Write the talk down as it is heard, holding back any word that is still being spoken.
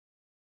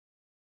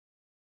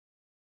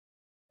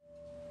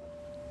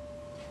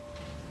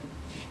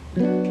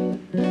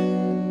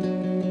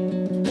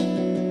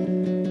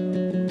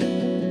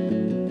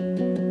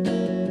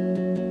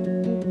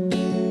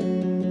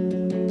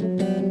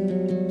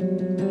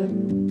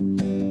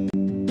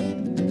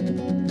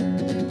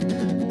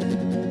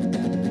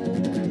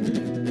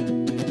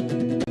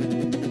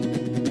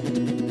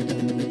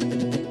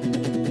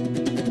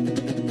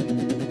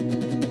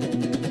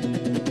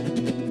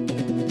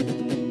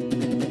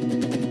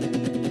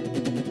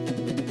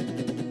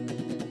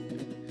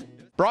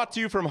Brought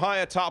to you from high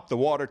atop the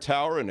water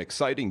tower in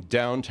exciting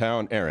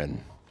downtown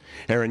Erin.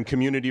 Erin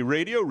Community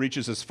Radio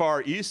reaches as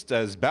far east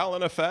as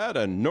Ballinafad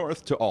and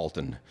north to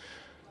Alton.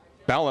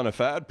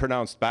 Ballinafad,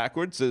 pronounced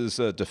backwards, is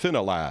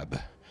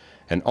Definilab.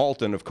 And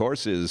Alton, of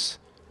course, is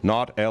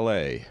not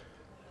L.A.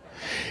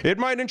 It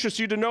might interest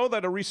you to know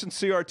that a recent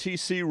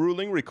CRTC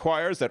ruling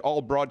requires that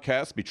all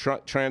broadcasts be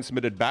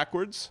transmitted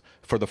backwards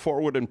for the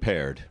forward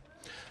impaired.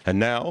 And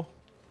now,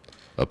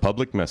 a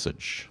public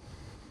message.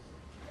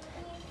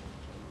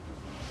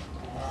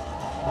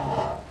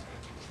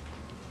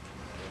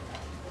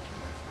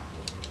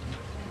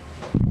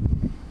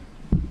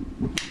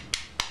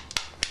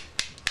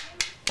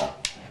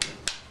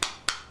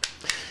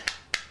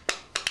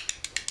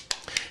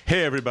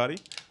 Hey everybody,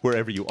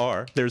 wherever you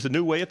are, there's a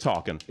new way of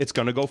talking. It's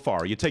gonna go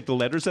far. You take the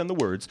letters and the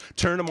words,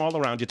 turn them all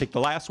around, you take the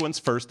last ones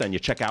first, and you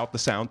check out the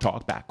sound.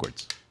 Talk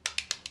backwards.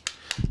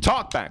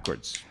 Talk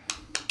backwards.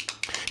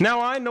 Now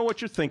I know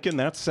what you're thinking,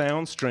 that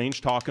sounds strange,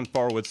 talking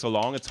forward so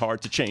long it's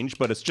hard to change,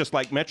 but it's just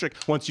like metric.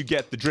 Once you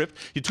get the drift,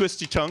 you twist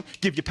your tongue,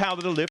 give your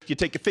palate a lift, you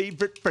take your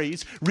favorite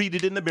phrase, read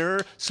it in the mirror,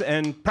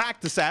 and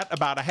practice that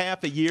about a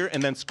half a year,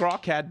 and then scraw,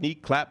 cad,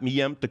 neat, clap, me,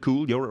 to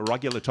cool, you're a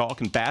regular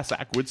talking bass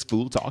backwards,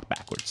 fool, talk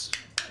backwards.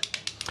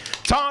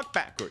 Talk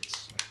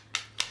backwards.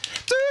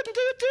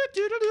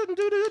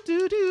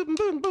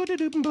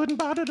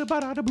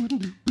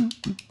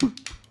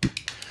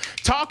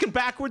 Talking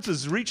backwards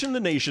is reaching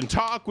the nation.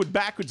 Talk with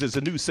backwards is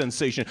a new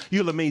sensation.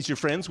 You'll amaze your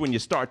friends when you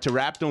start to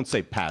rap. Don't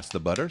say pass the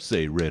butter.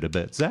 Say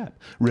rid-a-bet zap.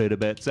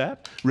 Rid-a-bet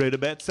zap.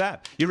 Rid-a-bet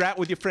zap. You rap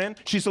with your friend.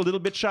 She's a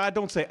little bit shy.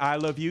 Don't say I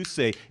love you.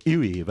 Say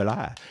ew evil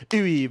eye.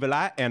 Ew evil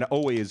eye. And I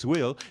always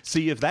will.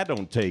 See if that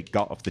don't take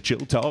off the chill.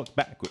 Talk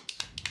backwards.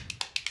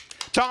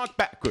 Talk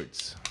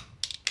backwards.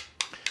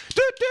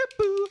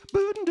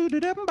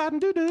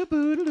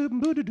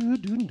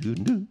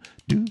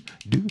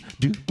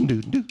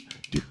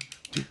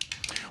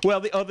 Well,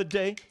 the other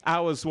day, I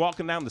was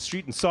walking down the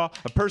street and saw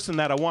a person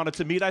that I wanted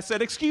to meet. I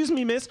said, excuse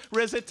me, miss,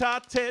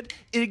 resitated,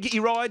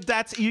 eroid,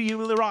 that's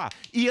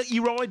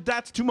eroid,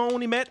 that's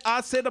tumoni met.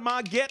 I said, am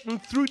I getting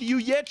through to you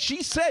yet?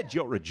 She said,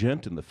 you're a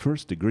gent in the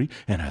first degree,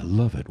 and I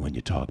love it when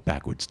you talk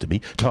backwards to me.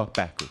 Talk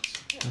backwards.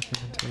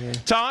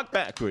 Talk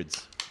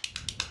backwards.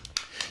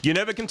 You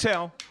never can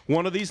tell.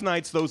 One of these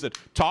nights, those that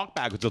talk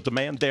backwards will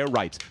demand their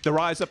rights. They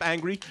rise up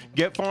angry,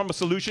 form a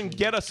solution,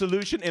 get a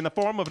solution in the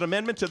form of an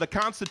amendment to the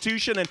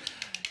Constitution, and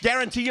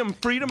guarantee them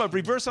freedom of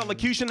reverse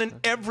elocution, and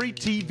every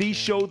TV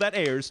show that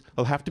airs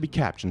will have to be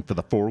captioned for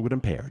the forward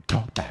impaired.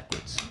 Talk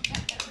backwards.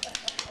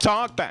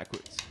 Talk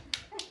backwards.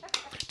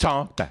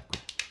 Talk backwards.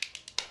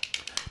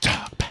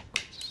 Talk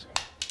backwards.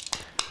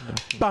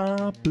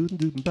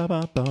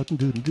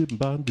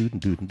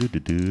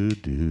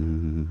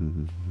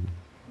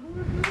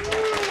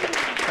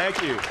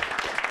 Thank you.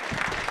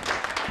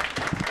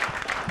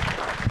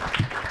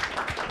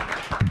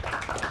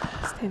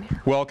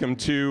 Welcome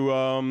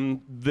to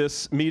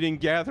this meeting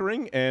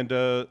gathering, and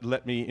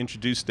let me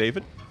introduce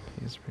David.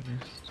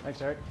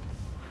 Thanks, Eric.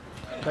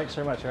 Thanks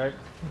very much, Eric.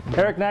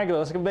 Eric Nagler,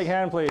 let's give him a big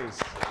hand, please.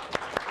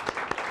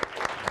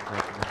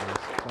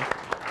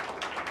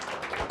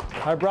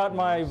 I brought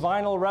my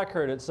vinyl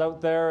record. It's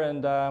out there,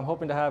 and I'm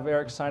hoping to have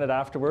Eric sign it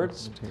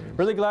afterwards.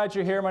 Really glad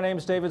you're here. My name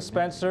is David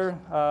Spencer.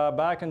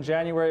 Back in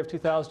January of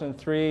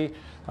 2003,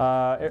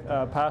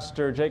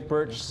 Pastor Jake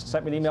Birch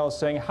sent me an email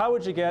saying, how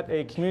would you get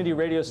a community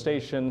radio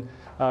station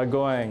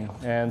going?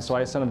 And so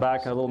I sent him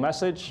back a little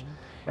message.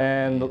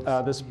 And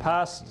this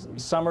past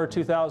summer,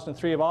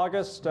 2003 of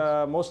August,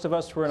 most of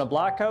us were in a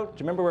blackout.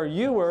 Do you remember where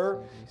you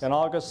were in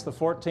August the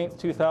 14th,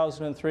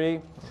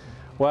 2003?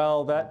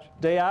 Well, that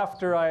day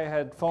after, I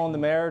had phoned the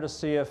mayor to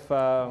see if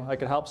I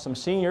could help some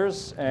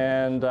seniors,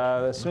 and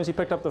as soon as he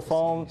picked up the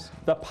phone,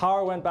 the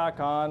power went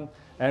back on,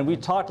 and we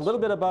talked a little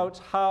bit about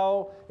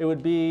how it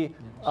would be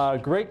a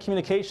great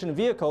communication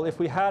vehicle if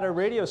we had a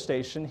radio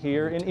station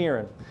here in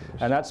Erin,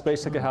 and that's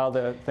basically how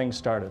the thing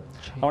started.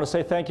 I want to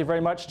say thank you very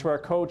much to our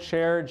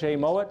co-chair, Jay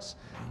Mowat,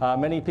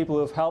 many people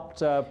who have helped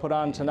put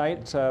on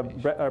tonight,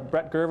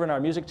 Brett Girvin, our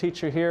music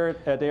teacher here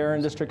at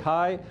Erin District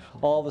High,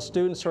 all the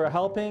students who are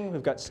helping.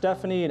 We've got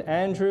Stephanie and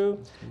Andrew,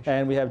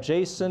 and we have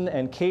Jason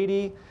and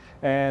Katie,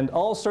 and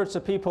all sorts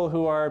of people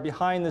who are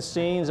behind the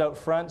scenes out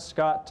front.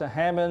 Scott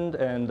Hammond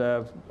and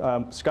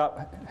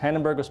Scott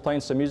Hanenberg was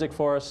playing some music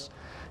for us.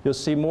 You'll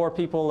see more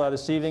people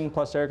this evening,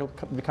 plus Eric will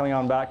be coming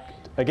on back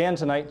again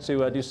tonight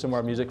to do some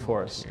more music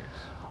for us.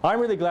 I'm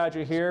really glad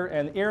you're here,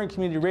 and Erin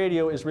Community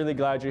Radio is really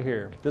glad you're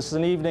here. This is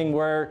an evening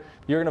where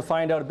you're going to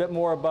find out a bit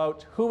more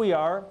about who we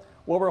are,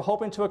 what we're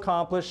hoping to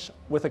accomplish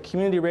with a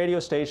community radio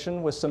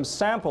station with some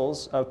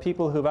samples of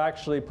people who've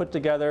actually put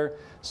together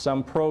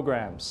some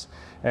programs.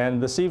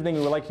 And this evening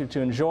we would like you to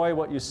enjoy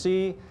what you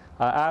see,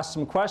 ask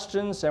some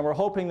questions, and we're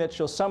hoping that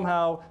you'll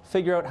somehow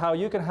figure out how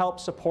you can help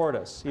support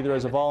us, either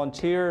as a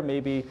volunteer,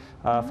 maybe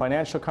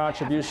financial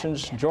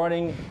contributions,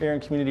 joining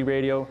Erin Community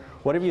Radio,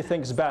 whatever you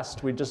think is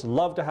best. We'd just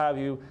love to have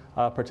you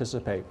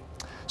participate.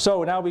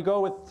 So now we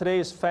go with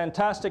today's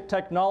fantastic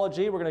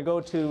technology. We're going to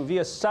go to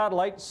via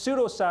satellite,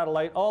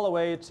 pseudo-satellite, all the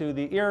way to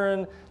the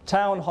Erin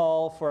Town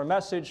Hall for a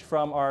message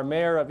from our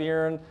Mayor of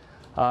Erin,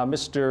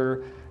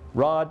 Mr.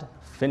 Rod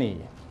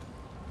Finney.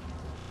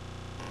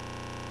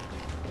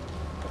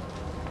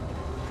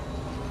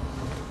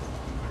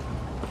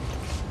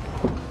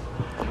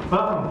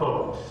 Welcome,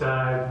 folks.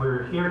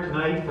 We're here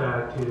tonight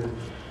to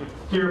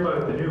hear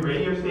about the new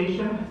radio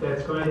station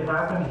that's going to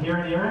happen here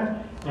in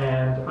Erin.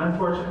 And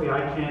unfortunately, I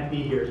can't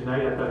be here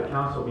tonight. I've got a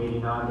council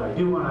meeting on, but I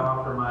do want to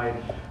offer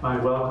my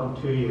welcome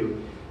to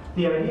you.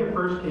 The idea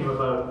first came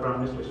about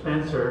from Mr.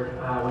 Spencer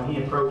when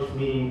he approached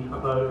me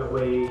about a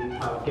way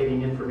of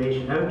getting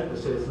information out to the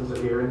citizens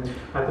of Erin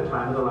at the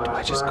time of the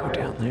last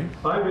blackout.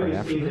 I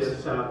really see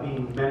this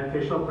being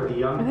beneficial for the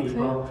young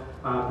people,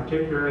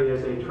 particularly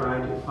as they try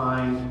to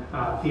find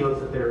fields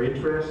that they're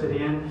interested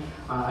in,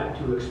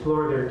 to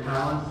explore their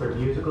talents, their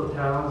musical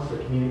talents,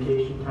 their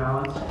communication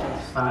talents.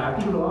 I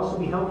think it will also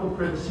be helpful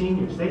for the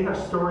seniors. They have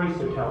stories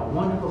to tell,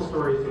 wonderful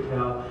stories to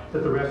tell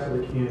that the rest of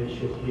the community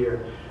should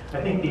hear.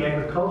 I think the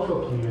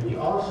agricultural community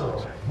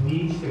also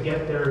needs to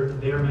get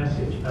their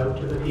message out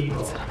to the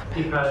people,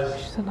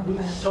 because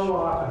so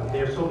often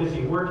they're so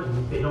busy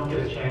working they don't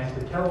get a chance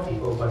to tell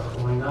people what's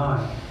going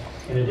on.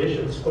 In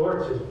addition,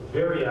 sports is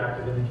very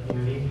active in the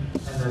community,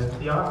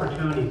 and the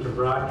opportunity to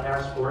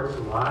broadcast sports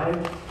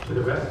live to the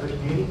rest of the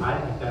community, I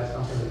think that's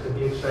something that could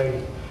be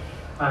exciting.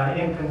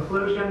 In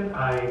conclusion,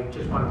 I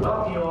just want to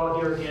welcome you all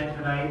here again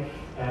tonight,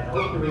 and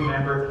hope you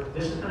remember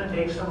this is going to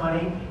take some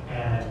money,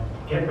 and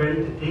get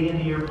ready to dig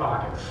into your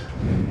pockets.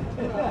 And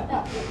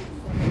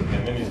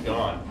then he's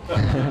gone.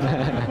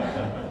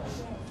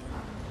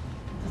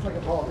 Just like a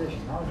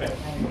politician.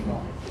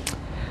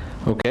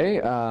 Okay,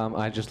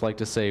 I'd just like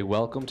to say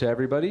welcome to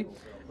everybody.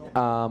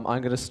 I'm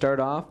going to start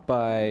off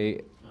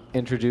by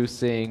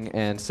introducing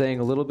and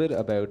saying a little bit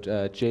about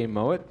Jay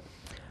Mowat.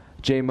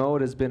 Jay Mowat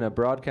has been a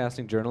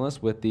broadcasting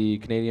journalist with the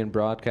Canadian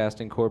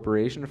Broadcasting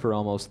Corporation for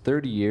almost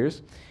 30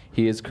 years.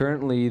 He is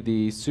currently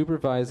the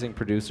supervising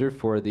producer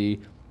for the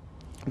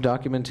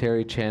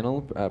documentary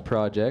channel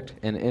project,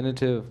 an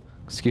innovative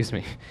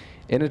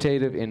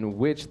in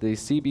which the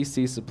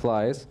CBC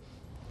supplies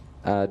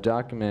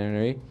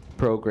documentary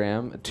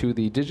program to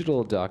the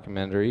digital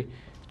documentary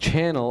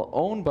channel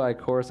owned by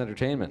Chorus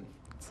Entertainment.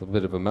 It's a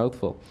bit of a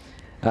mouthful.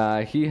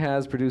 He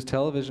has produced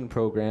television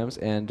programs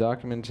and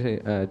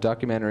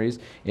documentaries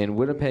in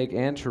Winnipeg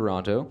and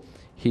Toronto.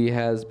 He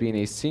has been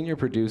a senior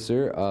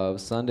producer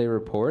of Sunday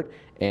Report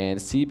and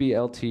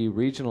CBLT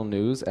Regional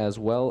News, as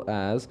well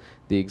as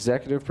the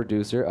executive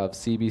producer of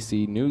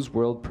CBC News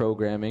World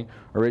programming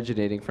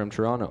originating from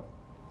Toronto.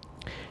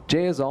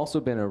 Jay has also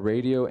been a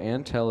radio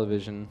and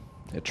television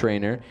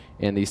trainer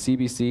in the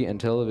CBC and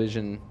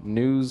television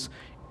news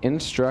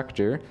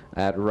instructor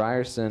at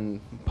Ryerson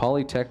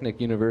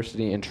Polytechnic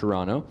University in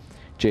Toronto.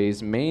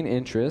 Jay's main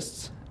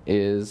interests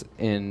is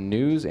in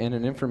news and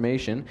in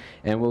information,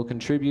 and will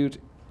contribute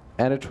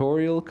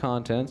editorial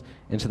content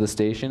into the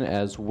station,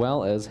 as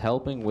well as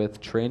helping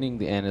with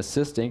training and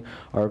assisting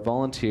our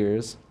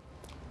volunteers.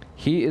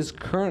 He is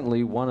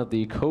currently one of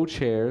the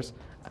co-chairs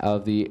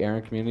of the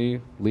Erin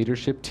Community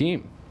Leadership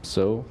Team.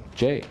 So,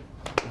 Jay.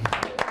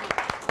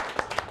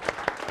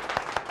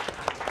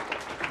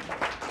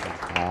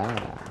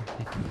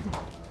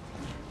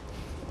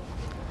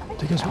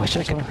 Do you guys want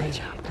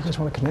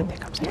to come in?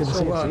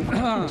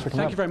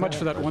 Thank you very much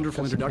for that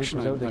wonderful introduction.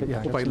 I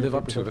hope I live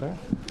up to it.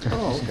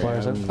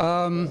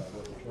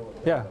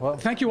 Yeah, well,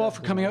 thank you all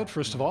for coming out,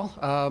 first of all.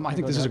 I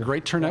think this is a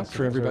great turnout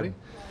for everybody.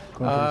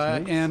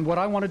 And what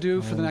I want to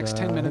do for the next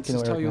 10 minutes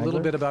is tell you a little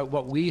bit about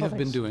what we have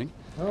been doing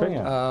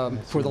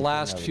for the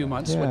last few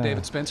months, what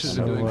David Spencer's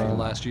been doing for the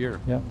last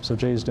year. Yeah, so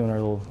Jay's doing our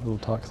little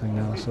talk thing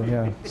now, so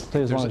yeah,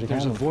 stay as long as you can.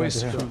 There's a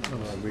voice.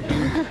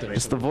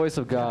 It's the voice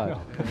of God.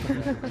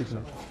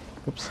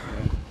 Oops.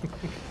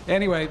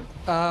 Anyway,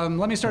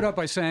 let me start out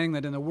by saying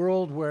that in a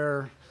world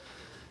where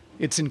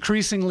it's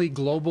increasingly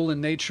global in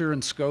nature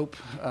and scope,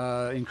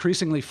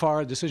 increasingly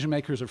decision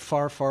makers are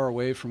far, far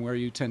away from where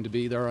you tend to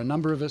be. There are a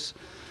number of us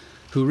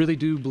who really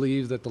do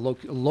believe that the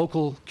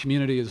local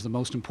community is the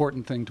most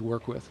important thing to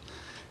work with.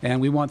 And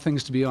we want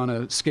things to be on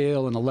a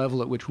scale and a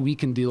level at which we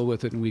can deal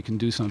with it and we can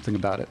do something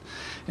about it.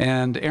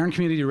 And Erin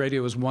Community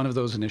Radio is one of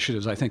those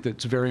initiatives. I think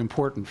that's very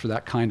important for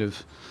that kind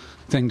of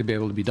thing to be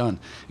able to be done.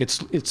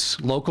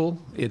 It's local,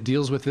 it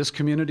deals with this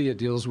community, it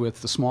deals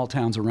with the small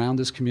towns around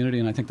this community,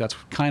 and I think that's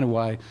kind of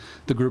why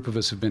the group of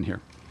us have been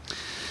here.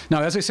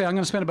 Now, as I say, I'm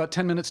going to spend about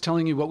 10 minutes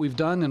telling you what we've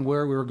done and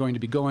where we're going to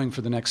be going for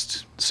the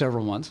next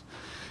several months.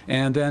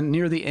 And then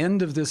near the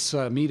end of this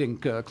meeting,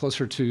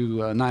 closer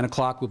to 9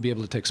 o'clock, we'll be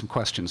able to take some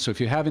questions. So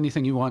if you have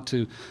anything you want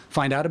to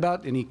find out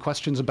about, any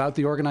questions about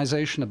the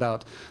organization,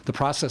 about the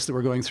process that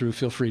we're going through,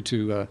 feel free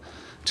to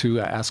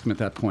ask them at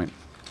that point.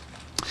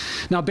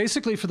 Now,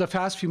 basically, for the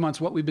past few months,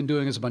 what we've been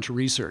doing is a bunch of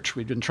research.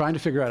 We've been trying to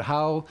figure out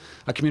how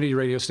a community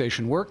radio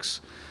station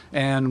works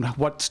and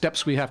what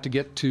steps we have to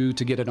get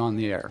it on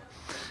the air.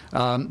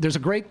 There's a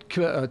great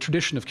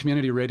tradition of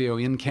community radio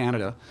in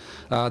Canada.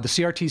 The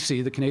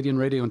CRTC, the Canadian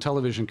Radio and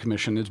Television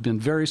Commission, has been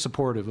very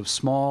supportive of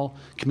small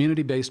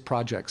community-based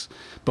projects,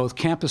 both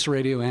campus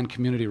radio and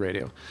community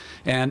radio.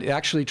 And it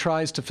actually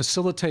tries to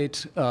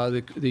facilitate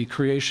the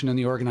creation and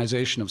the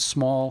organization of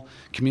small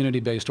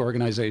community-based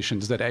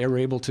organizations that are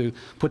able to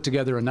put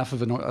together enough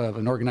of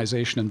an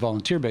organization and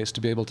volunteer base to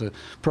be able to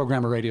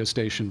program a radio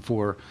station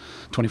for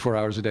 24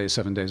 hours a day,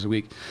 7 days a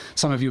week.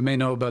 Some of you may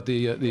know about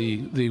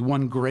the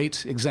one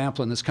great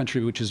example in this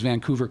country, which is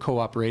Vancouver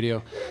Co-op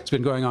Radio. It's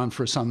been going on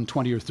for some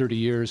 20 or 30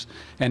 years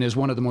and is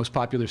one of the most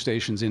popular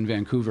stations in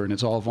Vancouver, and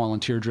it's all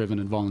volunteer-driven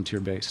and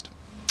volunteer-based.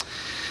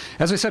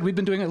 As I said, we've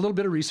been doing a little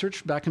bit of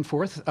research back and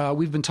forth.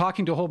 We've been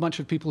talking to a whole bunch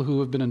of people who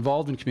have been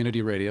involved in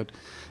community radio.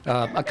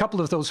 A couple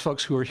of those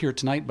folks who are here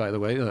tonight, by the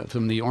way,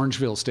 from the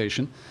Orangeville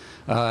station.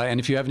 And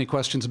if you have any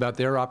questions about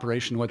their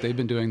operation, what they've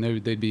been doing,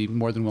 they'd be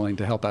more than willing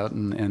to help out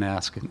and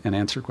ask and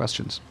answer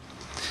questions.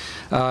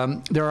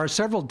 There are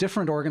several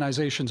different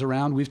organizations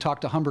around. We've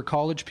talked to Humber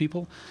College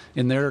people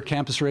in their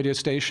campus radio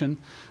station,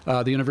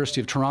 the University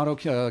of Toronto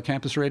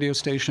campus radio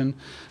station.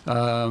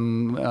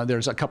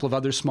 There's a couple of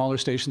other smaller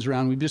stations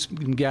around. We've just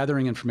been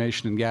gathering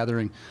information and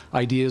gathering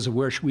ideas of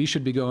where we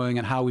should be going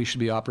and how we should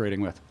be operating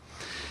with.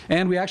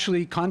 And we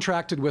actually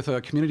contracted with a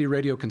community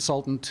radio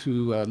consultant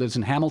who lives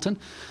in Hamilton,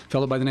 a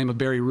fellow by the name of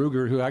Barry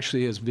Ruger, who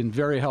actually has been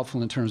very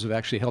helpful in terms of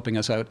actually helping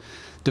us out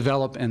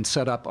develop and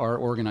set up our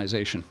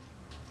organization.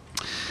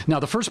 Now,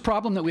 the first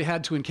problem that we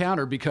had to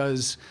encounter,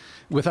 because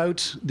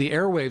without the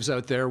airwaves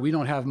out there, we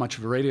don't have much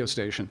of a radio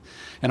station.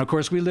 And of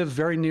course, we live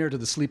very near to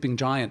the sleeping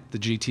giant, the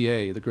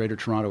GTA, the Greater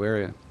Toronto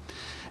Area.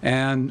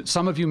 And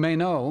some of you may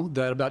know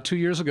that about 2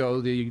 years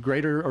ago, the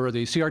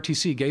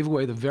CRTC gave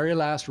away the very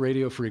last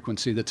radio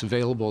frequency that's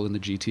available in the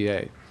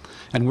GTA.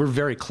 And we're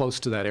very close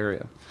to that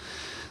area.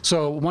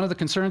 So one of the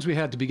concerns we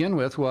had to begin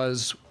with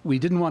was we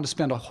didn't want to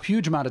spend a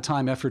huge amount of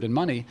time, effort, and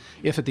money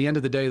if at the end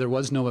of the day there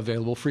was no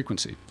available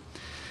frequency.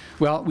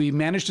 Well, we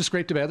managed to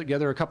scrape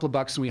together a couple of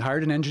bucks, and we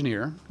hired an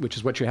engineer, which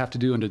is what you have to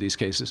do under these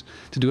cases,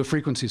 to do a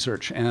frequency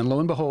search. And lo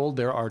and behold,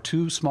 there are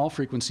 2 small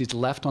frequencies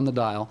left on the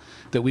dial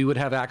that we would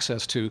have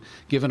access to,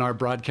 given our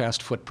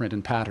broadcast footprint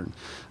and pattern.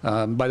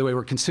 By the way,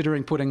 we're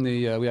considering putting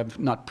we have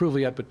not approval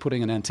yet, but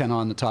putting an antenna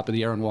on the top of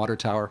the air and water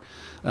tower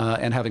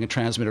and having a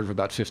transmitter of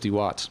about 50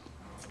 watts.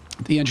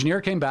 The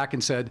engineer came back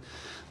and said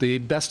the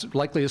best,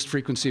 likeliest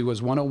frequency was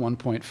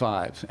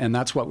 101.5, and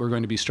that's what we're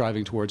going to be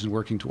striving towards and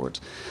working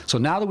towards. So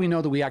now that we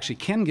know that we actually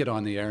can get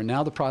on the air,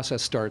 now the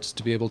process starts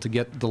to be able to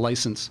get the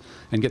license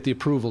and get the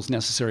approvals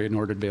necessary in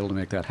order to be able to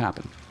make that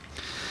happen.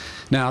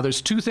 Now,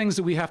 there's 2 things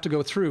that we have to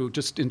go through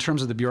just in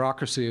terms of the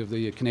bureaucracy of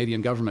the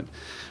Canadian government.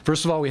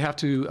 First of all, we have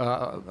to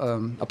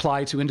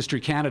apply to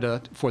Industry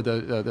Canada for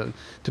to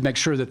make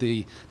sure that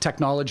the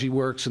technology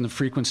works and the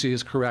frequency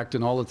is correct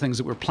and all the things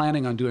that we're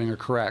planning on doing are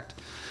correct.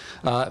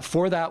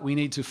 For that, we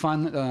need to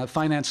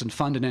finance and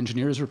fund an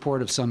engineer's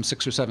report of some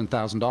 $6,000 or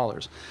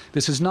 $7,000.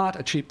 This is not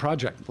a cheap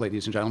project,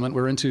 ladies and gentlemen.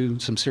 We're into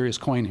some serious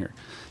coin here.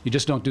 You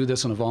just don't do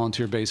this on a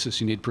volunteer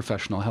basis. You need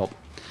professional help.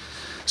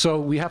 So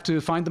we have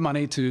to find the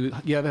money to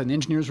get an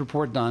engineer's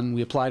report done.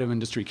 We apply to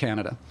Industry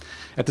Canada.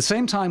 At the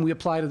same time, we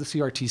apply to the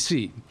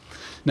CRTC.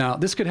 Now,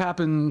 this could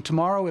happen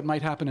tomorrow. It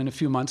might happen in a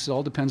few months. It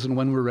all depends on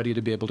when we're ready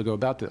to be able to go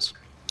about this.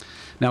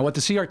 Now, what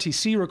the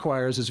CRTC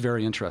requires is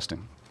very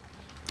interesting.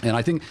 And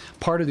I think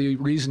part of the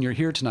reason you're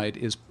here tonight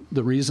is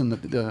the reason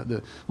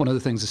that one of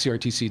the things the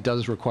CRTC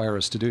does require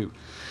us to do.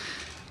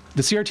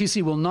 The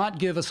CRTC will not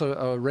give us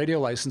a radio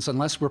license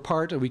unless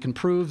we can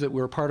prove that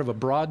we're part of a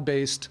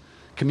broad-based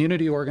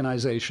community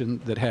organization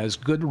that has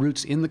good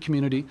roots in the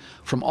community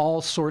from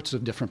all sorts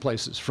of different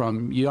places,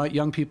 from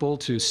young people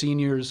to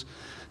seniors,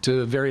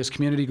 to various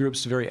community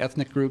groups, to various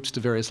ethnic groups,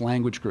 to various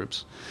language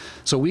groups.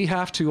 So we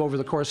have to, over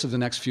the course of the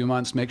next few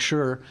months, make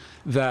sure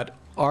that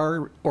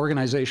our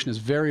organization is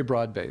very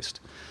broad-based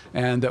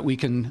and that we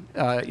can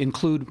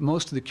include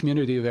most of the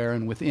community of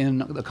Erin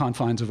within the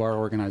confines of our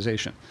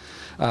organization.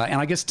 And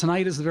I guess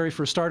tonight is the very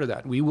first start of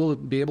that. We will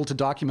be able to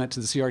document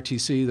to the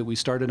CRTC that we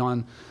started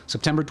on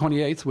September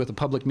 28th with a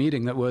public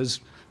meeting that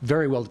was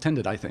very well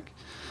attended, I think.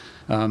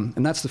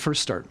 And that's the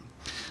first start.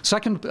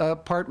 Second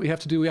part we have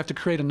to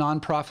create a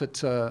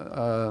nonprofit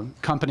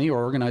company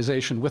or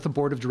organization with a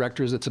board of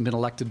directors that's been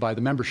elected by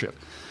the membership.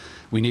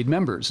 We need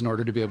members in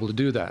order to be able to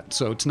do that.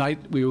 So tonight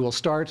we will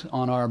start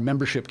on our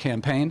membership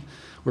campaign.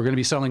 We're going to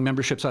be selling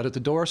memberships out at the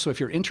door, so if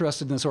you're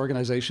interested in this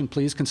organization,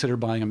 please consider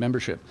buying a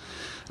membership.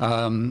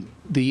 The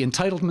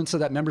entitlements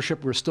of that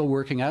membership we're still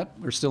working at.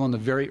 We're still in the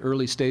very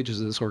early stages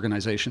of this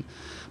organization.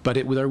 But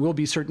there will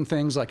be certain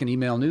things like an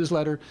email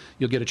newsletter.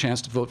 You'll get a chance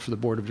to vote for the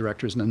board of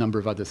directors and a number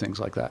of other things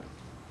like that.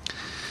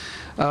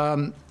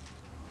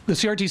 The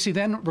CRTC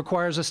then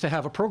requires us to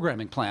have a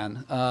programming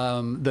plan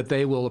that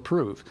they will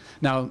approve.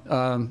 Now,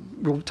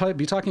 we'll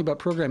be talking about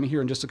programming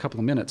here in just a couple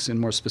of minutes in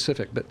more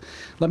specific, but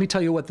let me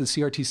tell you what the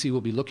CRTC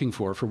will be looking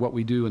for what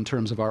we do in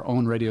terms of our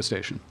own radio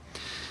station.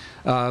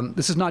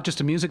 This is not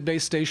just a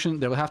music-based station.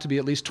 There will have to be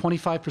at least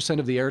 25%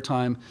 of the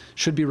airtime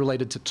should be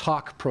related to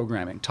talk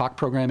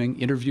programming,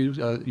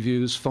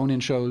 interviews, phone-in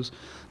shows,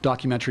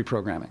 documentary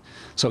programming.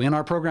 So in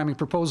our programming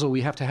proposal,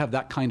 we have to have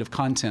that kind of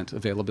content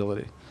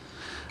availability.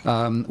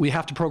 We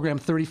have to program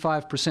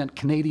 35%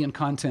 Canadian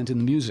content in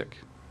the music.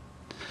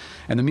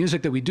 And the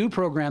music that we do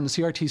program, the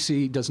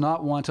CRTC does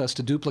not want us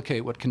to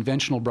duplicate what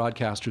conventional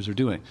broadcasters are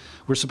doing.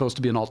 We're supposed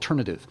to be an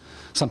alternative,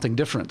 something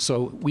different.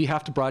 So we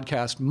have to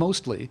broadcast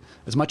mostly,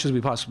 as much as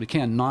we possibly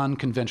can,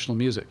 non-conventional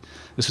music.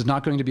 This is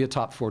not going to be a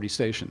top 40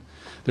 station.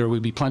 There will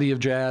be plenty of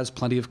jazz,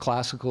 plenty of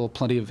classical,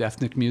 plenty of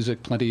ethnic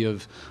music, plenty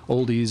of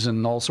oldies,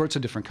 and all sorts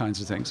of different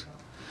kinds of things.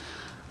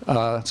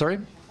 Sorry?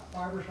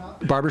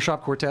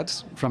 Barbershop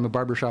quartets from a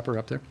barbershopper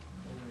up there.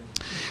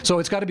 So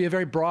it's got to be a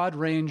very broad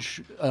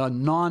range,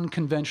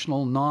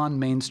 non-conventional,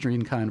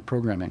 non-mainstream kind of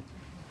programming.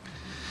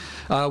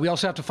 We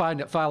also have to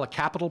file a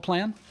capital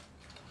plan.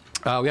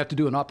 We have to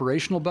do an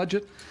operational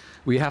budget.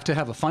 We have to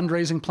have a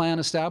fundraising plan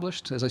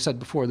established. As I said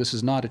before, this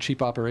is not a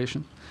cheap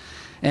operation.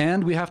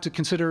 And we have to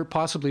consider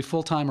possibly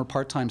full-time or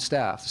part-time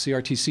staff. The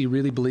CRTC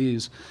really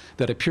believes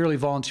that a purely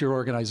volunteer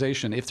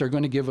organization, if they're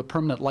going to give a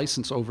permanent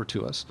license over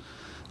to us,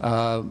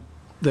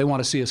 they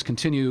want to see us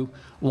continue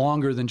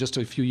longer than just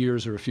a few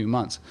years or a few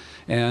months.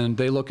 And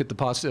they look at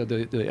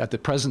the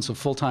presence of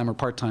full-time or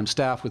part-time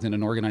staff within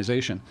an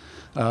organization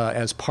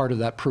as part of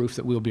that proof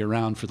that we'll be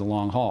around for the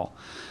long haul.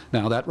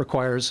 Now, that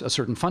requires a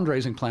certain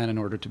fundraising plan in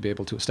order to be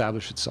able to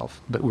establish itself,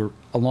 but we're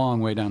a long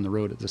way down the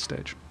road at this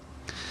stage.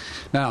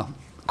 Now,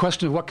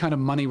 question of what kind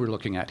of money we're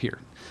looking at here.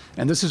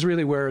 And this is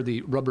really where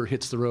the rubber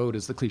hits the road,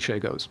 as the cliche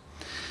goes.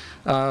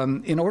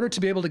 In order to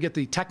be able to get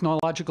the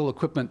technological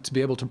equipment to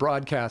be able to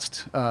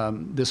broadcast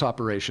this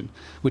operation,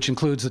 which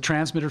includes the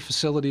transmitter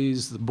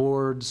facilities, the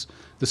boards,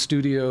 the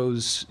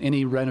studios,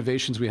 any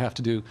renovations we have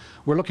to do,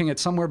 we're looking at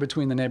somewhere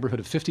between the neighborhood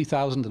of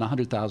 $50,000 and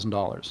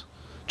 $100,000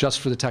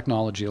 just for the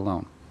technology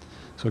alone.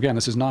 So again,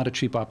 this is not a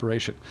cheap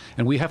operation.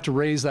 And we have to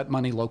raise that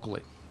money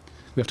locally.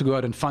 We have to go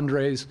out and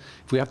fundraise.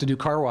 If we have to do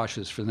car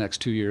washes for the next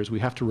 2 years, we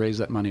have to raise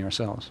that money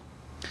ourselves.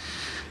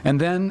 And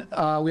then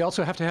we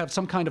also have to have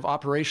some kind of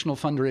operational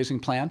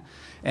fundraising plan.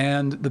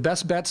 And the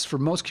best bets for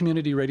most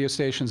community radio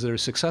stations that are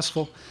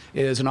successful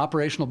is an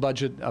operational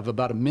budget of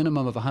about a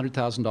minimum of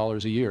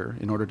 $100,000 a year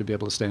in order to be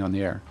able to stay on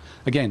the air.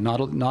 Again,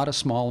 not a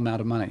small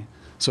amount of money.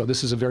 So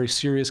this is a very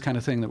serious kind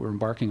of thing that we're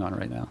embarking on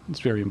right now. It's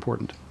very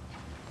important.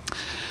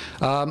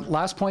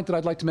 Last point that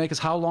I'd like to make is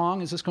how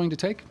long is this going to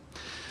take?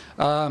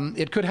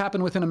 It could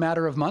happen within a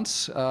matter of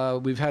months.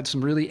 We've had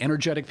some really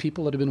energetic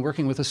people that have been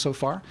working with us so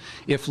far.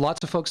 If lots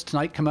of folks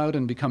tonight come out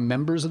and become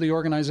members of the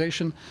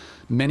organization,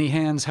 many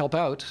hands help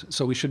out,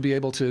 so we should be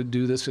able to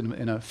do this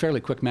in a fairly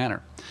quick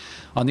manner.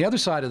 On the other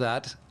side of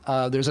that,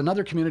 there's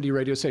another community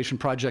radio station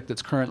project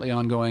that's currently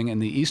ongoing in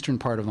the eastern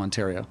part of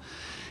Ontario.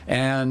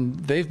 And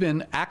they've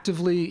been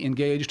actively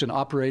engaged in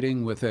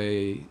operating with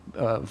a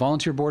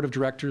volunteer board of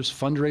directors,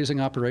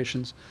 fundraising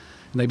operations.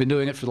 And they've been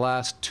doing it for the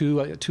last two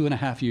and a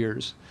half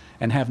years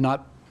and have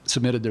not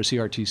submitted their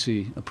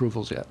CRTC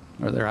approvals yet,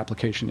 or their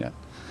application yet.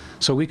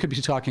 So we could be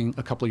talking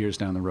a couple of years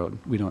down the road.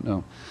 We don't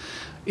know.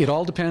 It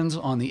all depends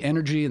on the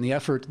energy and the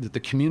effort that the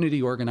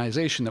community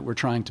organization that we're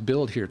trying to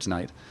build here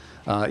tonight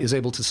is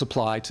able to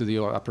supply to the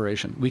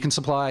operation. We can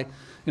supply,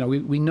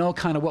 we know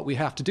kind of what we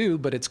have to do,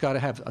 but it's got to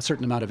have a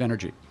certain amount of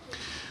energy.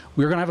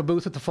 We're going to have a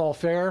booth at the Fall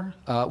Fair.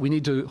 We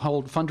need to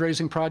hold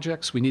fundraising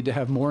projects. We need to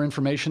have more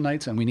information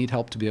nights, and we need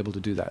help to be able to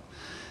do that.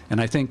 And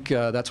I think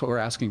that's what we're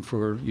asking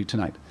for you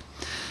tonight.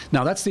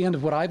 Now, that's the end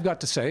of what I've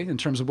got to say in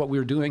terms of what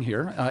we're doing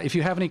here. If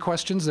you have any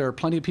questions, there are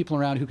plenty of people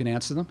around who can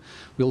answer them.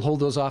 We'll hold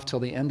those off till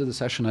the end of the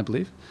session, I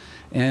believe.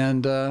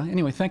 And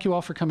anyway, thank you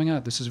all for coming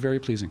out. This is very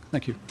pleasing.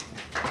 Thank you.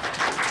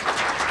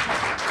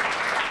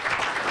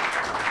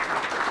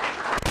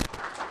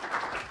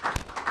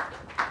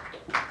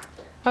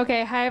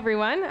 Okay, hi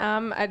everyone.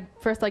 I'd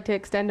first like to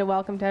extend a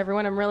welcome to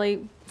everyone.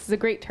 This is a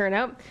great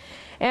turnout.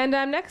 And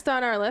next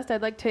on our list,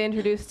 I'd like to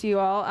introduce to you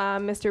all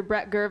Mr.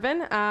 Brent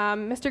Girvin.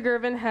 Mr.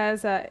 Girvin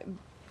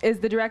is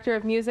the Director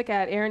of Music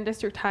at Erin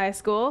District High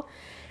School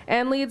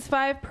and leads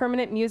 5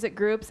 permanent music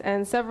groups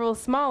and several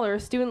smaller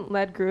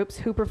student-led groups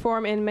who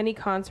perform in many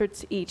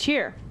concerts each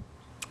year.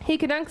 He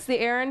conducts the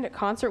Erin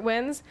Concert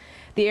Winds,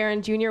 the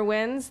Erin Junior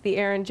Winds, the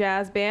Erin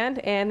Jazz Band,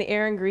 and the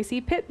Erin Greasy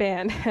Pit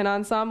Band, an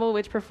ensemble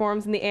which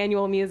performs in the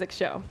annual music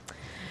show.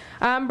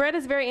 Brett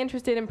is very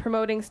interested in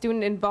promoting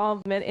student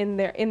involvement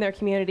in their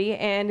community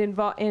and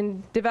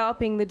in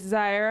developing the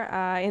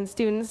desire in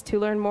students to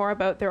learn more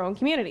about their own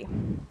community.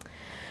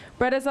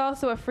 Brett is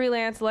also a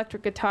freelance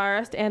electric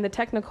guitarist and the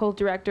technical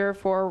director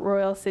for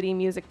Royal City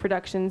Music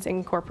Productions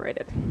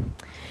Incorporated.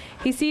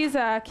 He sees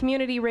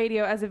community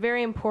radio as a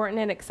very important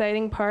and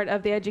exciting part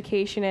of the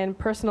education and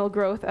personal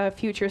growth of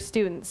future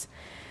students.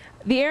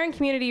 The Erin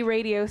Community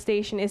Radio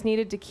station is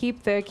needed to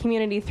keep the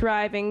community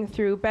thriving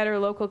through better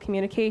local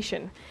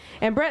communication.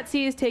 And Brent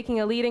sees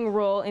taking a leading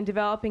role in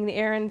developing the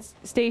Erin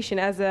station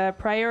as a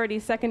priority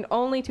second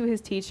only to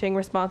his teaching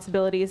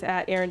responsibilities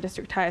at Erin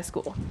District High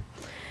School.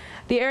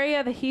 The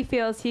area that he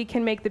feels he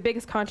can make the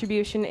biggest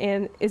contribution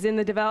in is in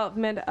the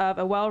development of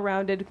a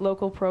well-rounded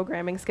local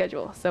programming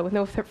schedule. So with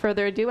no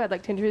further ado, I'd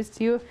like to introduce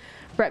to you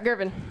Brent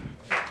Girvin.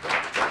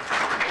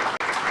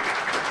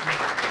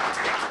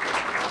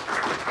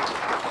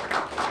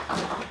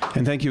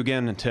 And thank you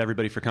again to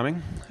everybody for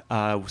coming.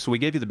 So we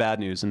gave you the bad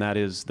news, and that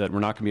is that we're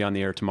not going to be on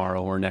the air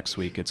tomorrow or next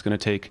week. It's going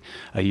to take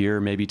a year,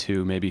 maybe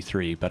two, maybe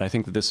three. But I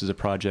think that this is a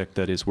project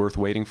that is worth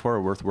waiting for,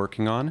 or worth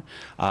working on.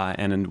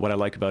 And what I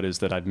like about it is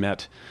that I've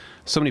met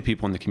so many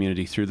people in the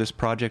community through this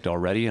project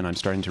already, and I'm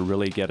starting to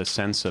really get a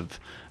sense of,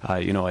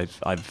 you know,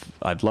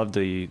 I've loved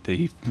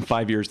the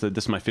 5 years that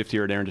this is my 5th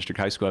year at Erin District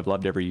High School. I've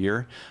loved every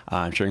year.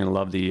 I'm sure I'm going to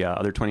love the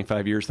other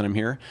 25 years that I'm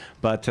here.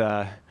 But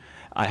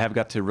I have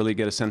got to really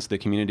get a sense of the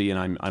community,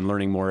 and I'm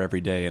learning more every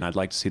day, and I'd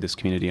like to see this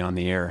community on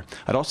the air.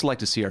 I'd also like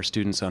to see our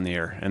students on the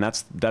air, and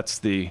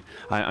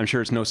I'm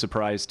sure it's no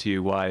surprise to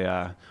you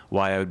why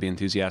I would be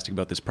enthusiastic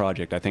about this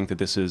project. I think that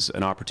this is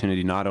an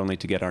opportunity not only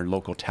to get our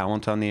local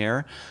talent on the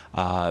air,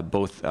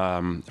 both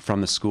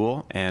from the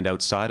school and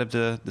outside of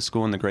the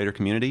school and the greater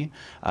community.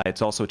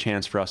 It's also a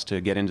chance for us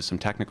to get into some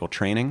technical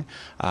training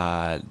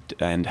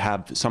and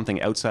have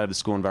something outside of the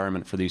school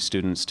environment for these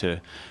students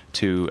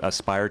to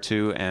aspire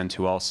to and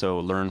to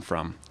also learn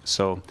from.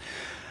 So,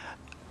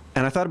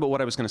 and I thought about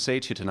what I was going to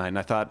say to you tonight, and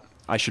I thought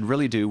I should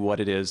really do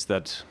what it is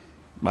that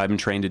I've been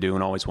trained to do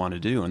and always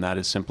wanted to do, and that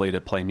is simply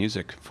to play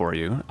music for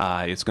you.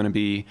 It's going to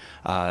be,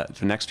 for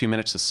the next few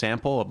minutes, a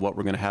sample of what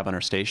we're going to have on our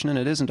station, and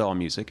it isn't all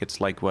music.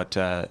 It's like what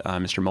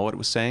Mr. Mowat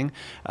was saying.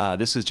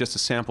 This is just a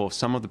sample of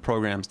some of the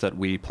programs that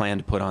we plan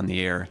to put on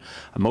the air.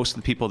 Most of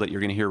the people that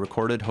you're going to hear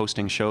recorded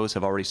hosting shows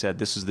have already said,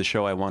 this is the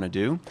show I want to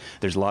do.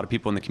 There's a lot of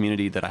people in the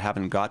community that I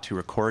haven't got to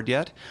record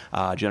yet.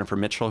 Jennifer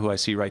Mitchell, who I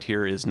see right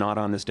here, is not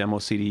on this demo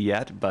CD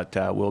yet, but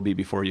will be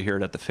before you hear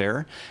it at the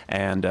fair,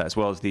 and as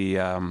well as the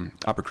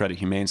Upper Credit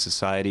Humane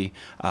Society,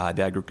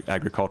 the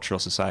Agricultural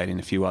Society, and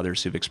a few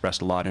others who've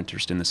expressed a lot of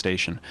interest in the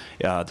station.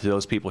 To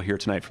those people here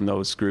tonight from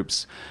those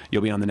groups,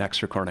 you'll be on the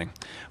next recording.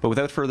 But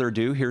without further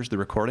ado, here's the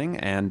recording,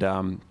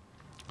 and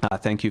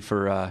thank you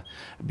for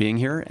being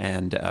here,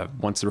 and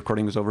once the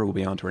recording is over, we'll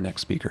be on to our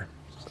next speaker.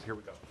 So here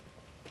we go.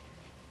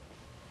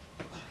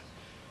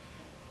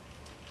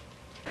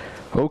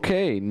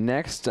 Okay,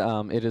 next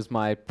it is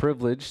my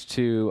privilege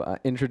to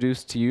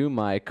introduce to you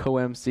my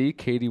co-MC,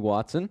 Katie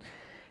Watson.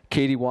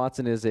 Katie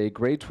Watson is a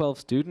grade 12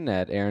 student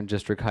at Erin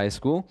District High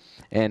School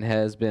and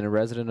has been a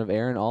resident of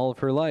Erin all of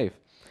her life.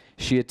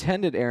 She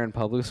attended Erin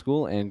Public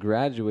School and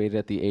graduated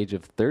at the age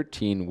of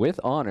 13 with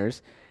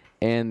honors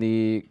and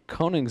the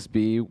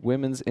Coningsby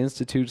Women's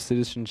Institute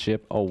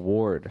Citizenship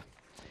Award.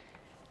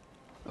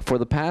 For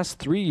the past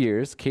 3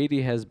 years,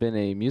 Katie has been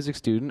a music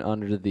student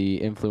under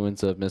the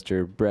influence of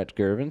Mr. Brent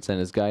Girvin and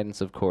his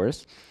guidance, of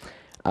course,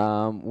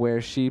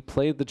 where she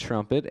played the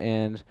trumpet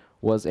and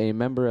was a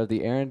member of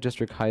the Erin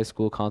District High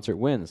School Concert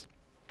Winds.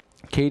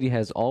 Katie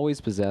has always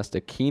possessed a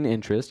keen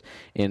interest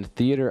in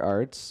theater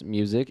arts,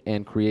 music,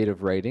 and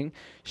creative writing.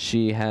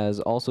 She has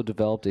also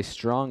developed a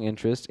strong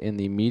interest in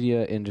the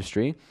media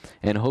industry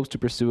and hopes to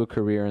pursue a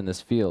career in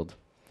this field.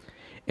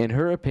 In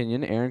her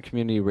opinion, Erin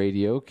Community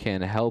Radio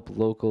can help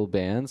local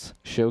bands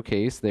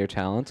showcase their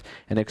talent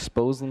and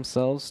expose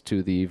themselves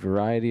to the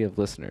variety of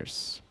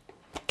listeners.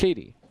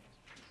 Katie.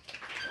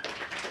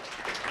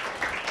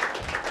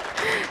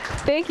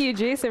 Thank you,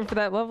 Jason, for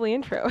that lovely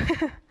intro.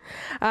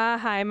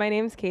 Hi, my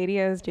name's Katie,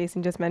 as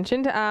Jason just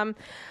mentioned. I'm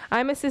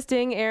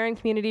assisting Erin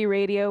Community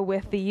Radio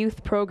with the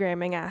youth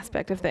programming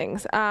aspect of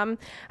things.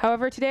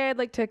 However, today I'd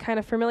like to kind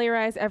of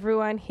familiarize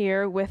everyone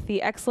here with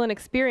the excellent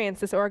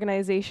experience this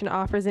organization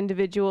offers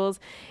individuals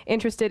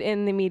interested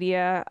in the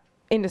media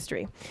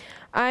industry.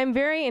 I'm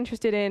very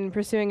interested in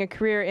pursuing a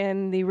career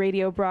in the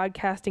radio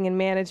broadcasting and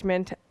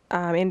management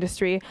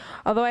industry.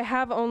 Although I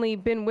have only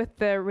been with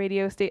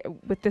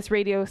this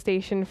radio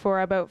station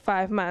for about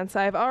 5 months,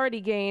 I've already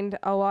gained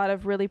a lot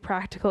of really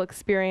practical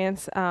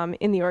experience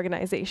in the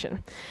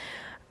organization.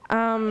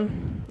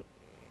 And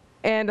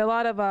a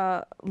lot of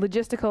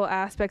logistical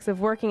aspects of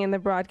working in the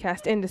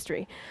broadcast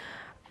industry.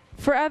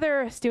 For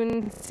other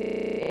students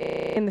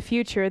in the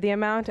future, the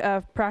amount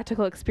of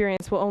practical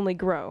experience will only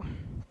grow.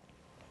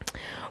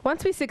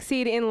 Once we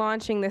succeed in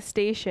launching this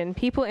station,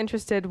 people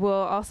interested will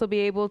also be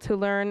able to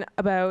learn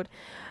about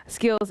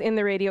skills in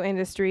the radio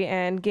industry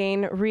and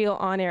gain real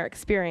on-air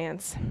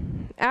experience.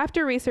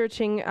 After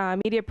researching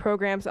media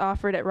programs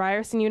offered at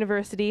Ryerson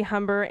University,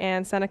 Humber,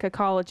 and Seneca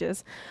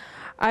colleges,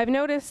 I've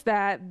noticed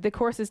that the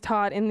courses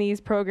taught in these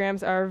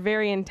programs are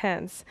very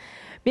intense.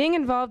 Being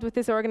involved with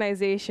this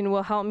organization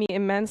will help me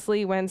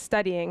immensely when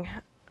studying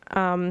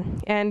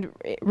and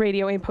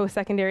radio in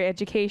post-secondary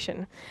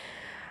education.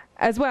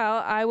 As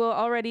well, I will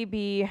already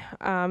be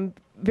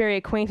very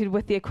acquainted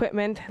with the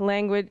equipment,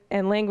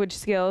 language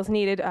skills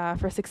needed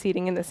for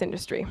succeeding in this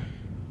industry.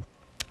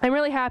 I'm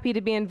really happy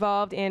to be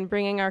involved in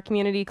bringing our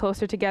community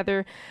closer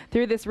together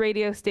through this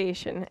radio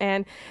station.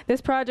 And this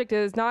project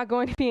is not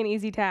going to be an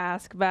easy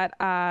task, but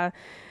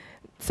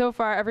so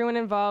far everyone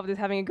involved is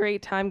having a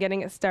great time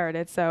getting it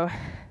started. So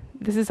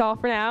this is all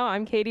for now.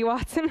 I'm Katie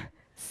Watson,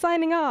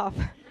 signing off.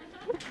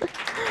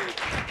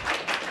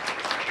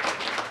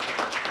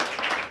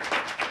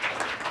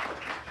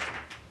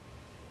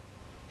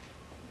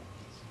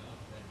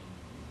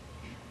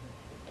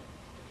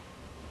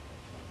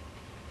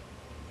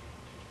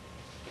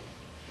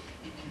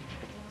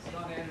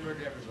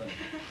 Hanenberg, everybody.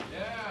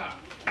 Yeah.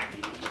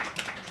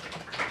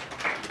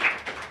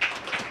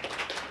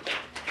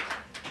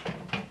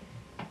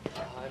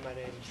 Hi, my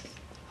name's...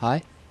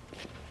 Hi?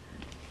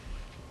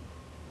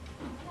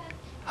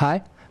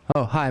 Hi?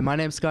 Oh, hi, my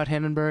name's Scott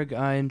Hanenberg.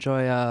 I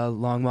enjoy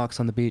long walks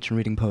on the beach and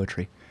reading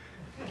poetry.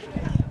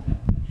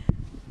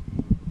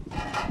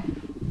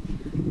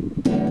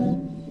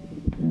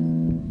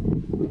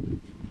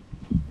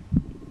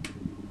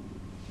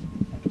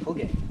 Full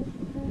game.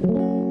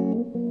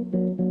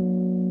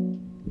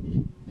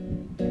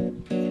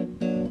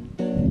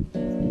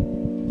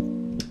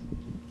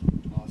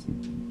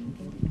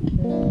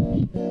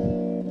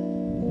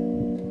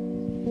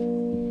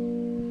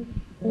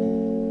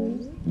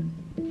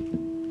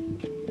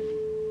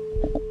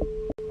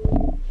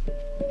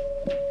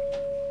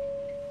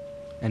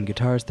 And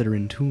guitars that are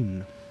in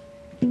tune.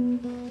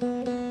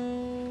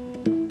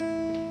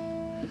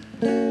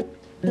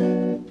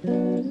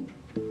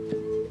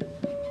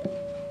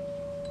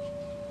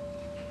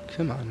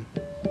 Come on.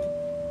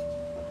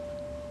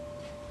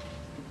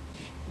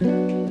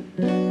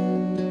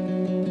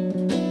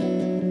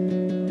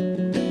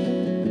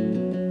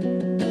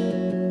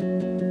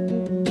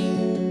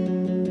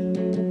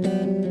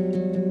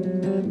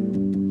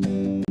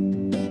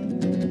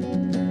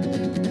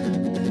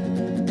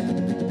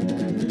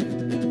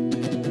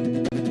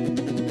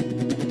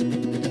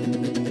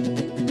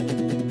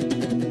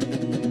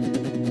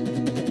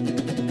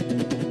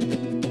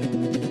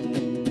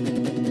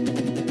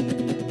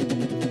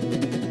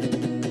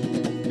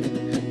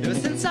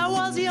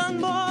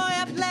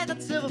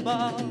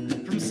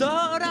 From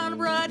Sword on to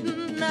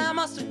Brighton, I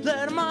must have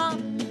played 'em all,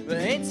 but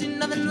ain't seen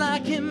nothing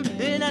like him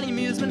in any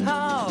amusement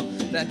hall.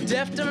 That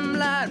deaf, dumb, and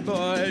blind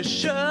boy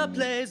sure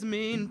plays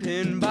mean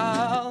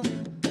pinball.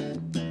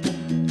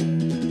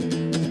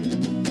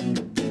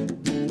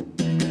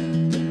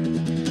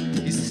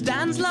 He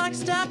stands like a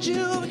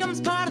statue,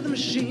 becomes part of the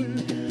machine,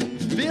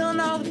 feeling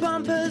all the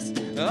bumpers,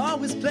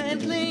 always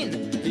playing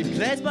clean. He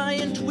plays by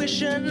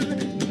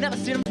intuition, never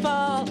seen him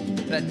fall.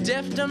 That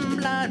deaf, dumb,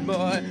 blind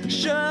boy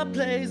sure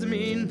plays a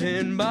mean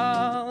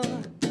pinball.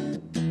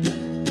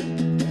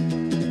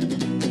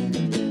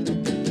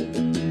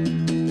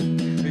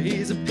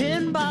 He's a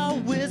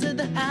pinball wizard,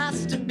 there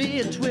has to be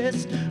a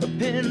twist. A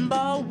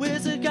pinball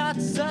wizard got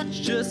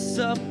such a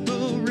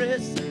supple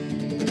wrist.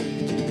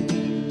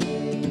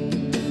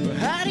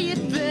 How do you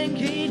think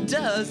he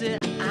does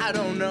it? I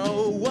don't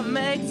know what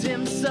makes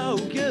him so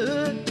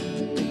good.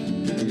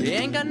 He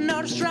ain't got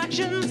no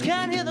distractions,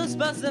 can't hear those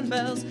buzzing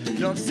bells.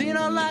 Don't see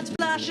no lights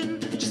flashing,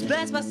 just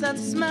plays by sense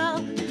of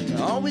smell.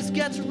 Always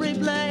gets a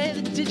replay,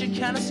 the digit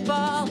kind of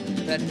fall.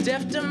 That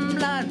deaf, dumb,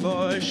 blind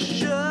boy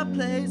sure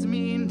plays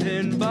mean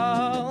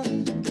pinball.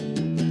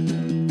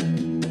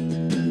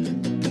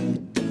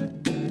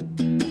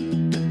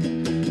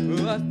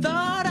 I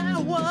thought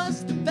I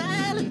was the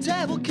valid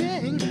table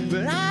king,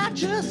 but I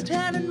just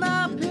handed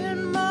my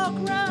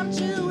pinball crown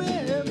to him.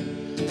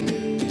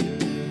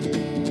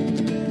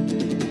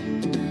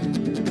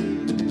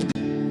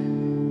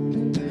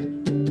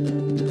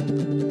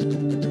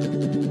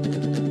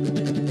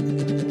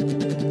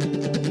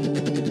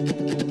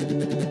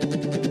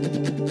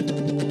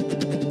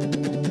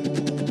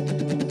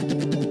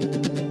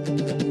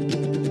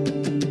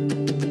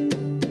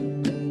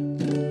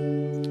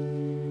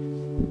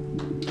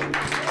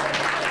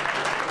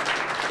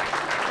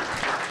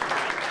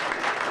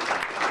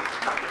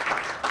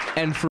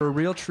 And for a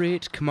real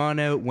treat, come on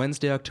out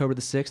Wednesday, October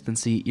the 6th and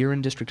see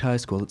Erin District High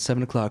School at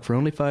 7 o'clock for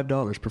only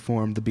 $5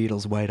 perform the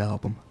Beatles' White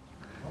Album.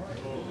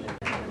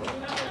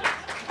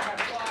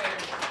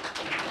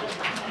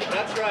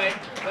 That's right,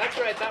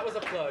 that was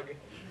a plug.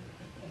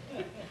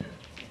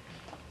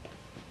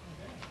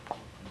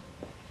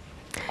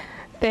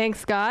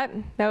 Thanks, Scott.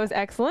 That was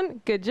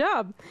excellent. Good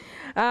job.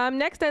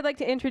 Next, I'd like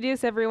to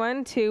introduce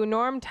everyone to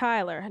Norm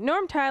Tyler.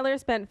 Norm Tyler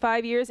spent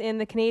 5 years in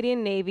the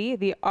Canadian Navy,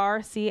 the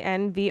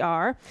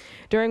RCNVR,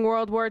 during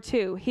World War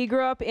II. He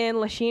grew up in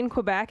Lachine,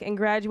 Quebec, and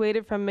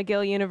graduated from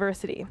McGill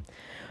University.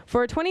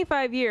 For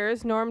 25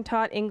 years, Norm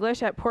taught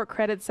English at Port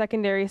Credit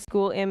Secondary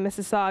School in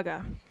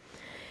Mississauga.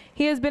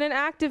 He has been an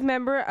active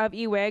member of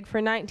EWAG for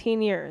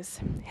 19 years.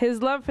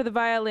 His love for the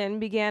violin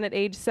began at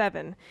age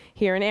 7,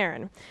 here in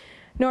Erin.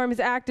 Norm is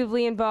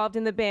actively involved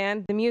in the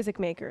band, The Music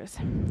Makers.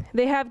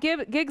 They have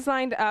gigs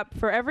lined up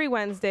for every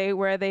Wednesday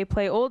where they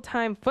play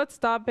old-time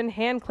foot-stomping,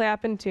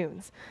 hand-clapping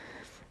tunes.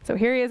 So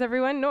here he is,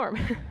 everyone, Norm.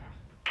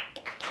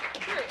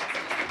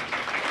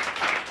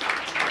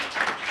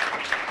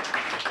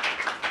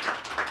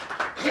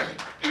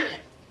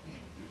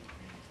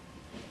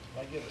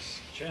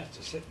 chance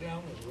to sit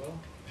down as well.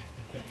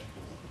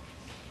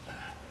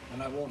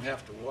 And I won't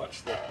have to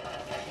watch that.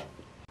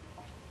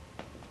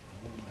 I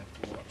won't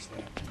have to watch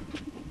that.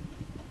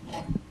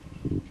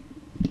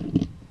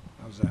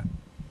 How's that?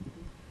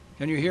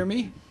 Can you hear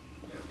me?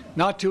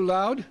 Not too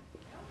loud?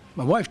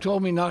 My wife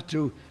told me not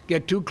to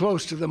get too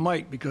close to the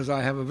mic because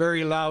I have a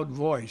very loud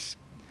voice.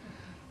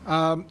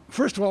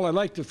 First of all, I'd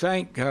like to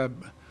thank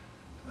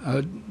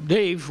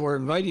Dave for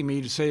inviting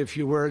me to say a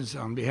few words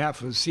on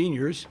behalf of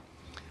seniors.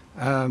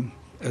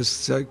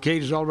 As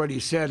Kate has already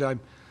said,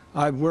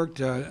 I've worked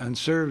and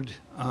served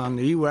on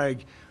the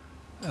EWAG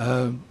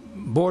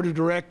board of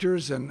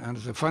directors and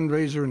as a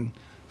fundraiser, and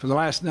for the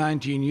last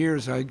 19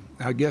 years, I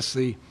guess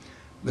the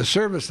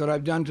service that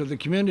I've done to the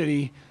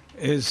community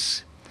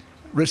is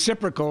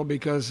reciprocal,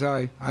 because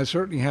I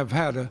certainly have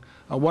had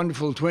a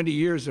wonderful 20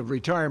 years of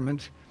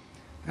retirement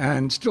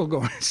and still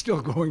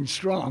going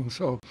strong.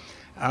 So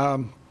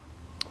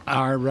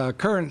our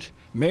current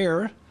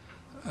mayor,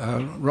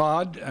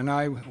 Rod, and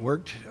I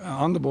worked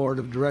on the board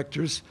of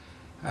directors,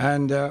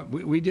 and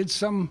we did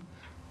some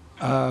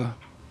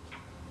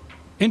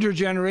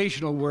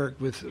intergenerational work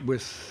with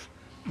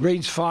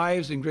grades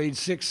 5s and grade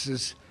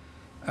 6s.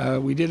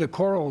 We did a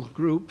choral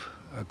group,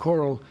 a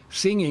choral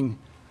singing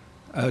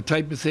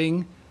type of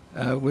thing,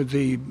 with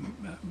the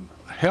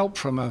help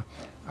from I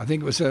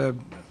think it was a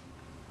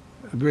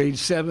grade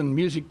 7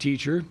 music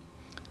teacher,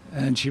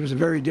 and she was a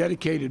very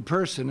dedicated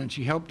person, and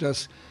she helped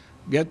us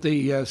get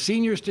the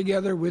seniors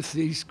together with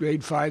these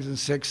grade 5s and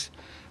 6.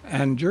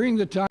 And during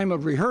the time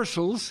of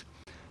rehearsals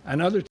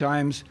and other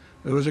times,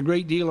 there was a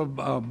great deal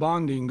of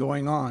bonding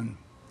going on.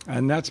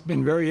 And that's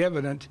been very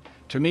evident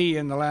to me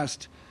in the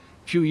last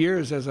few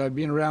years as I've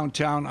been around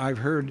town. I've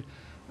heard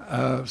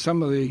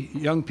some of the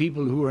young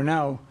people who are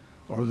now,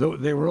 or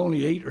they were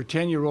only 8 or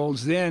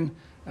 10-year-olds then,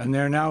 and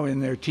they're now in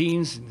their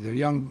teens, they're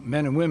young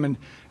men and women,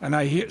 and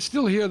I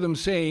still hear them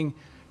saying,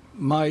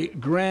 "my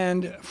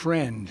grand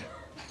friend."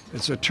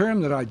 It's a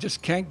term that I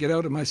just can't get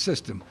out of my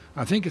system.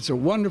 I think it's a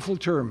wonderful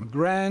term,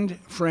 grand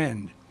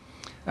friend.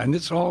 And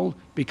it's all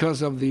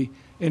because of the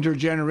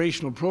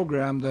intergenerational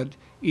program that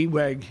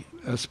EWAG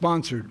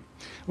sponsored.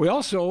 We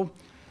also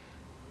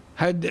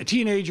had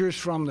teenagers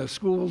from the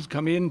schools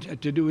come in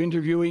to do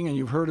interviewing, and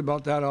you've heard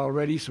about that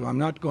already, so I'm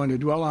not going to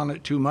dwell on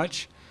it too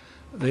much.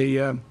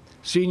 The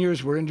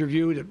seniors were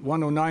interviewed at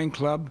 109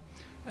 Club,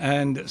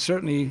 and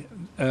certainly,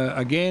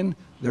 again,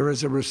 there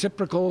is a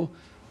reciprocal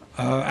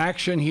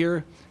action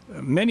here.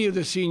 Many of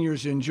the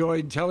seniors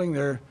enjoyed telling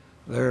their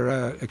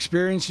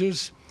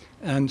experiences,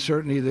 and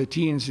certainly the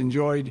teens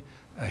enjoyed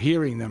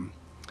hearing them.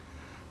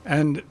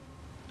 And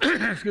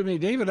excuse me,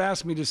 David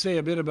asked me to say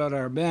a bit about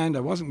our band. I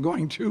wasn't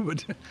going to,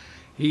 but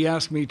he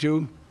asked me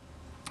to.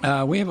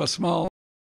 We have a small